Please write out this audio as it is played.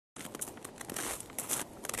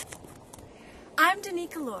I'm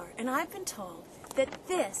Danica Lorer, and I've been told that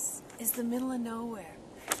this is the middle of nowhere.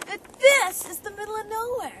 That this is the middle of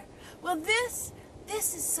nowhere. Well, this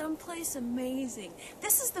is someplace amazing.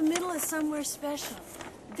 This is the middle of somewhere special.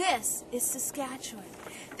 This is Saskatchewan.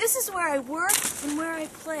 This is where I work and where I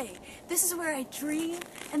play. This is where I dream,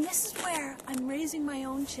 and this is where I'm raising my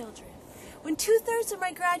own children. When 2/3 of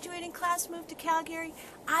my graduating class moved to Calgary,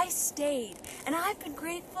 I stayed, and I've been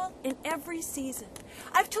grateful in every season.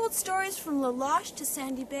 I've told stories from La Loche to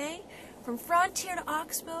Sandy Bay, from Frontier to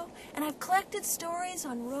Oxbow, and I've collected stories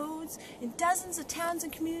on roads in dozens of towns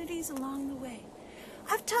and communities along the way.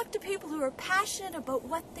 I've talked to people who are passionate about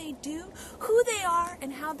what they do, who they are,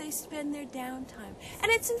 and how they spend their downtime.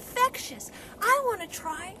 And it's infectious. I want to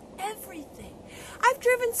try everything. I've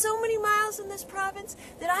driven so many miles in this province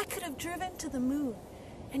that I could have driven to the moon.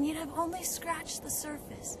 And yet I've only scratched the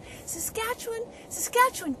surface. Saskatchewan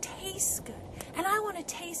tastes good. And I want to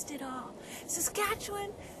taste it all.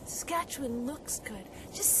 Saskatchewan looks good.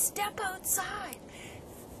 Just step outside.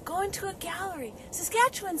 Go into a gallery.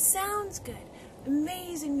 Saskatchewan sounds good.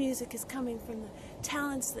 Amazing music is coming from the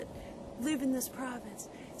talents that live in this province.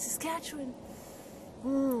 Saskatchewan,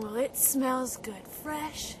 well, it smells good,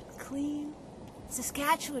 fresh and clean.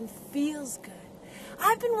 Saskatchewan feels good.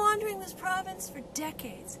 I've been wandering this province for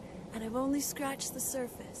decades, and I've only scratched the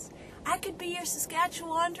surface. I could be your Saskatchewan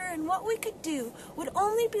wanderer, and what we could do would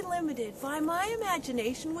only be limited by my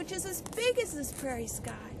imagination, which is as big as this prairie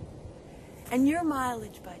sky, and your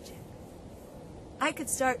mileage budget. I could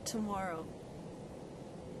start tomorrow.